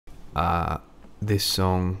This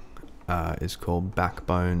song is called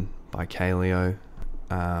Backbone by Kaleo.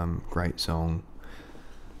 Great song.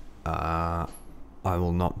 I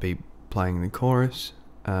will not be playing the chorus,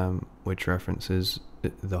 which references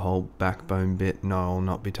the whole backbone bit. No, I'll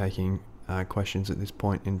not be taking questions at this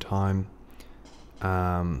point in time.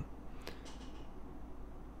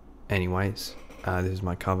 Anyways, this is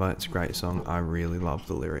my cover. It's a great song. I really love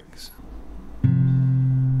the lyrics.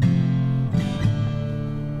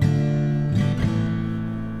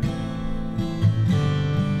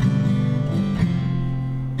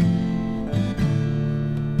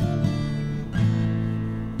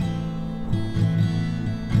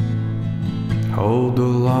 Hold the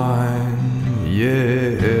line,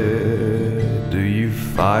 yeah. Do you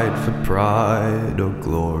fight for pride or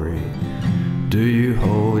glory? Do you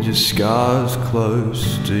hold your scars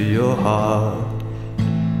close to your heart?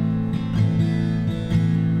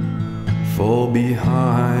 Fall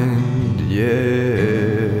behind,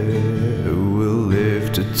 yeah. Who will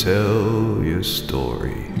live to tell your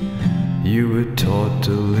story? You were taught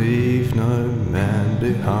to leave no man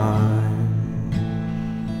behind.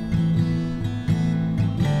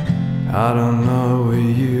 I don't know where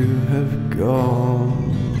you have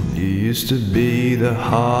gone. You used to be the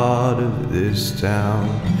heart of this town.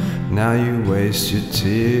 Now you waste your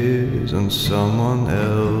tears on someone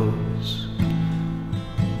else.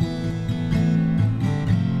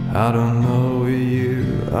 I don't know where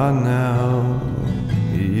you are now.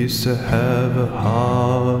 You used to have a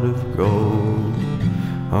heart of gold.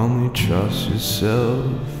 Only trust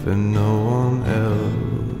yourself and no one else.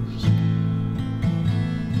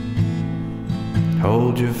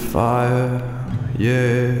 Hold your fire,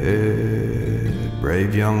 yeah.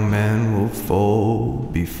 Brave young men will fall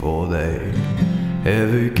before they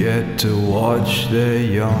ever get to watch their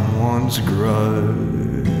young ones grow.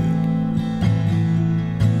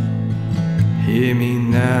 Hear me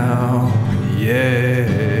now, yeah.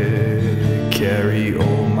 Carry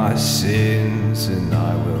all my sins and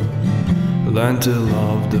I will learn to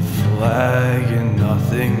love the flag and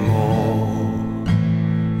nothing more.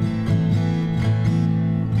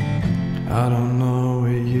 I don't know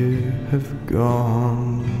where you have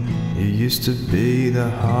gone. You used to be the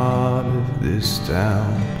heart of this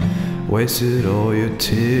town. Wasted all your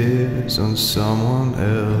tears on someone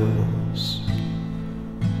else.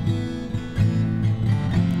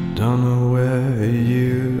 Don't know where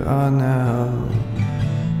you are now.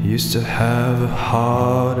 Used to have a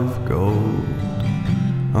heart of gold.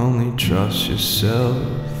 Only trust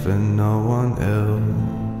yourself and no one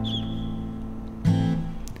else.